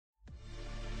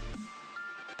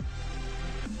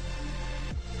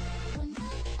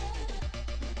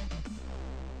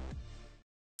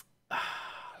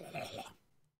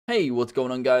Hey, what's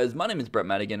going on guys? My name is Brett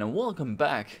Madigan and welcome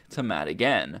back to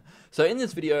Madigan. So in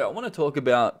this video, I want to talk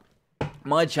about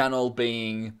my channel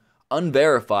being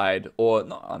unverified, or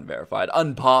not unverified,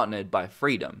 unpartnered by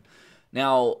Freedom.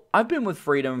 Now, I've been with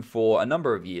Freedom for a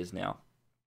number of years now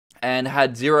and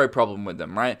had zero problem with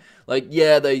them, right? Like,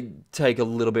 yeah, they take a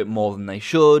little bit more than they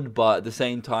should, but at the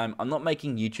same time, I'm not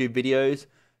making YouTube videos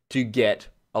to get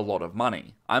a lot of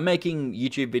money. I'm making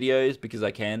YouTube videos because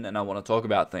I can and I want to talk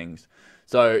about things.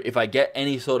 So if I get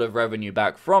any sort of revenue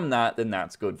back from that, then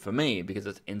that's good for me because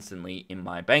it's instantly in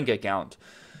my bank account.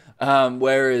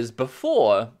 Whereas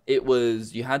before, it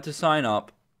was you had to sign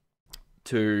up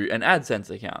to an AdSense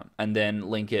account and then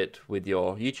link it with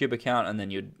your YouTube account, and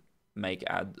then you'd make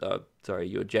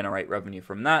you would generate revenue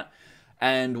from that.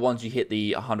 And once you hit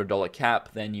the $100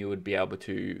 cap, then you would be able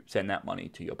to send that money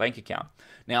to your bank account.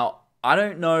 Now, I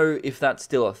don't know if that's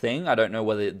still a thing. I don't know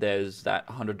whether there's that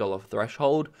 $100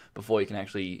 threshold before you can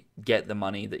actually get the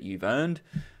money that you've earned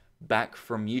back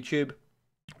from YouTube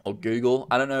or Google.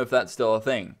 I don't know if that's still a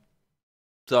thing.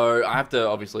 So I have to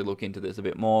obviously look into this a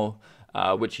bit more,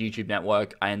 which YouTube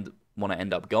network I want to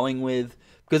end up going with.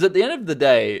 Because at the end of the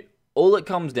day, all it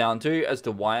comes down to as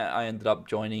to why I ended up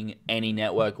joining any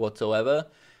network whatsoever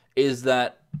is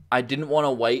that I didn't want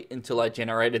to wait until I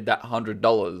generated that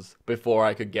 $100 before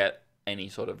I could get any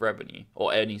sort of revenue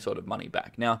or any sort of money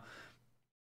back. Now,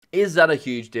 is that a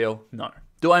huge deal? No.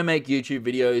 Do I make YouTube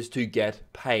videos to get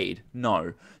paid?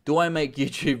 No. Do I make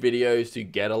YouTube videos to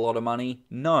get a lot of money?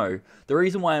 No. The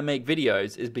reason why I make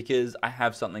videos is because I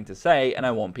have something to say and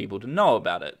I want people to know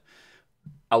about it.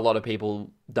 A lot of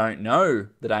people don't know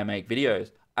that I make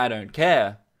videos. I don't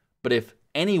care. But if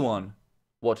anyone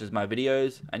watches my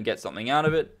videos and gets something out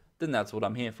of it, then that's what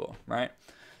I'm here for, right?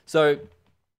 So,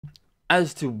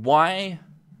 as to why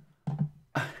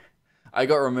I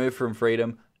got removed from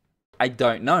Freedom, I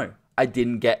don't know. I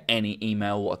didn't get any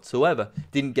email whatsoever.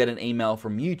 Didn't get an email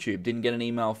from YouTube. Didn't get an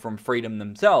email from Freedom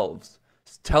themselves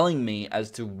telling me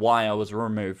as to why I was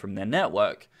removed from their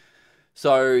network.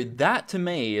 So that to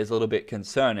me is a little bit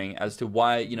concerning as to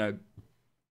why,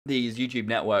 these YouTube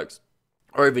networks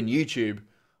or even YouTube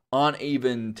aren't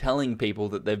even telling people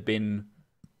that they've been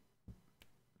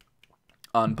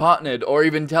unpartnered, or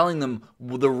even telling them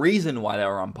the reason why they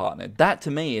were unpartnered. That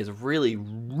to me is really,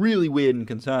 really weird and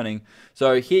concerning.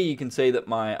 So here you can see that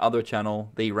my other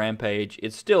channel, the Rampage,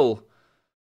 is still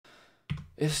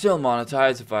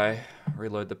monetized. If I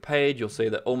reload the page, you'll see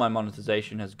that all my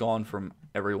monetization has gone from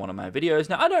every one of my videos.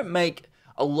 Now, I don't make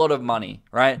a lot of money,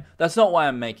 right? That's not why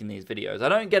I'm making these videos. I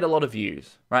don't get a lot of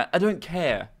views, right? I don't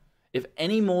care. If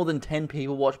any more than 10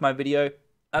 people watch my video,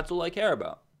 that's all I care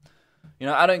about.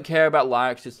 I don't care about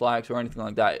likes, dislikes, or anything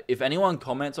like that. If anyone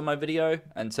comments on my video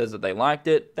and says that they liked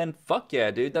it, then fuck yeah,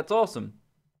 dude, that's awesome.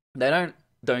 They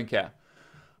don't care.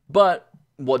 But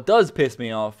what does piss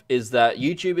me off is that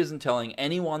YouTube isn't telling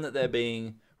anyone that they're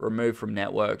being removed from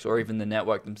networks, or even the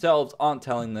network themselves aren't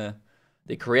telling the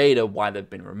creator why they've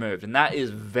been removed. And that is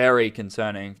very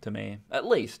concerning to me, at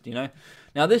least,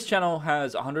 Now, this channel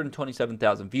has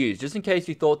 127,000 views. Just in case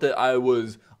you thought that I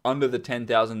was under the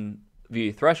 10,000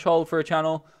 view threshold for a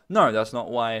channel, no, that's not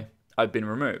why I've been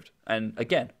removed. And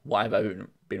again, why have I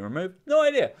been removed? No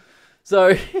idea.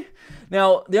 So,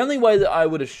 now, the only way that I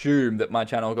would assume that my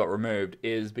channel got removed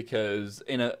is because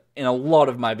in a lot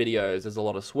of my videos, there's a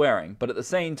lot of swearing. But at the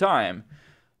same time,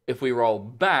 if we roll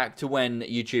back to when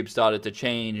YouTube started to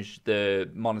change the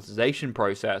monetization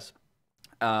process,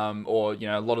 or,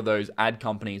 a lot of those ad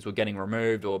companies were getting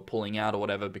removed or pulling out or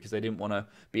whatever because they didn't want to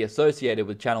be associated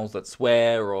with channels that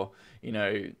swear or,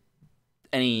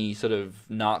 any sort of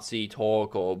Nazi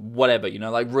talk or whatever,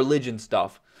 like religion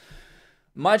stuff.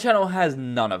 My channel has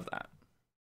none of that.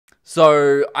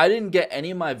 So I didn't get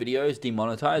any of my videos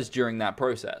demonetized during that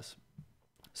process.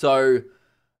 So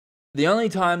the only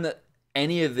time that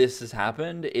any of this has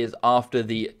happened is after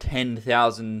the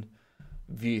 10,000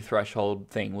 view threshold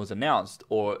thing was announced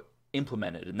or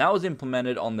implemented. And that was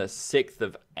implemented on the 6th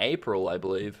of April, I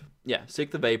believe. Yeah,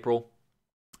 6th of April.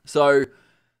 So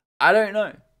I don't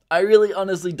know. I really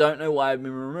honestly don't know why I've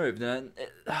been removed. And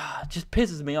it just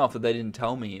pisses me off that they didn't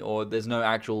tell me, or there's no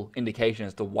actual indication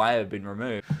as to why I've been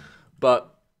removed.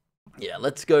 But yeah,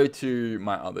 let's go to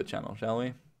my other channel, shall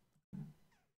we?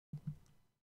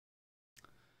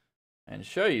 And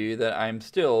show you that I'm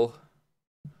still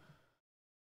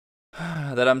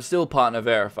partner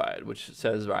verified, which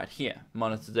says right here,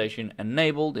 monetization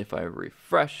enabled. If I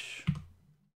refresh,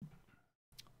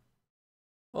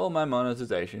 all my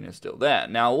monetization is still there.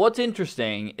 Now, what's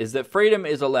interesting is that Freedom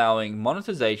is allowing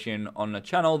monetization on a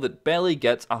channel that barely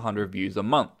gets 100 views a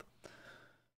month.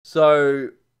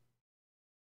 So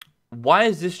why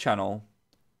is this channel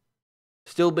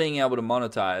still being able to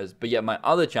monetize, but yet my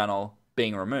other channel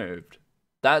being removed?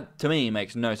 That, to me,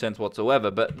 makes no sense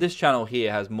whatsoever. But this channel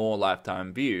here has more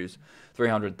lifetime views,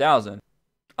 300,000.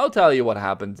 I'll tell you what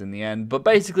happens in the end. But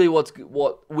basically,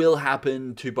 what will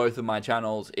happen to both of my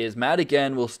channels is Mad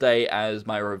Again will stay as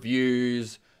my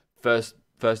reviews, first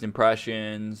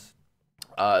impressions,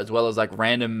 as well as like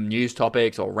random news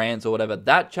topics or rants or whatever.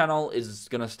 That channel is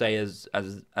gonna stay as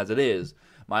it is.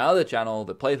 My other channel,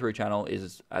 the playthrough channel,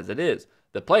 is as it is.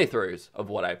 The playthroughs of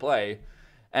what I play.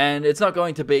 And it's not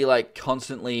going to be like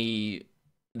constantly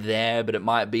there, but it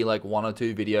might be like 1 or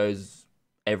 2 videos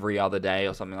every other day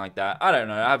or something like that. I don't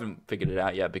know. I haven't figured it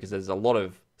out yet because there's a lot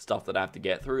of stuff that I have to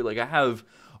get through. Like I have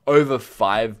over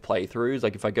 5 playthroughs.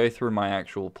 Like if I go through my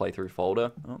actual playthrough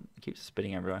folder, oh, it keeps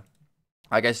spitting everywhere.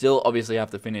 Like I still obviously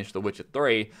have to finish The Witcher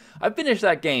 3. I finished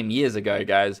that game years ago,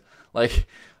 guys. Like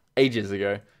ages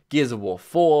ago. Gears of War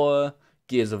 4,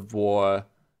 Gears of War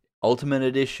Ultimate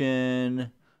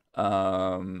Edition,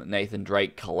 Nathan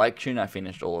Drake Collection. I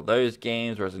finished all of those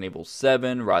games. Resident Evil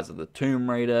 7, Rise of the Tomb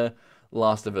Raider,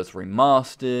 Last of Us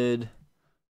Remastered.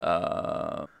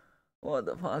 What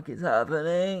the fuck is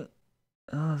happening?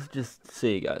 I'll just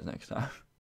see you guys next time.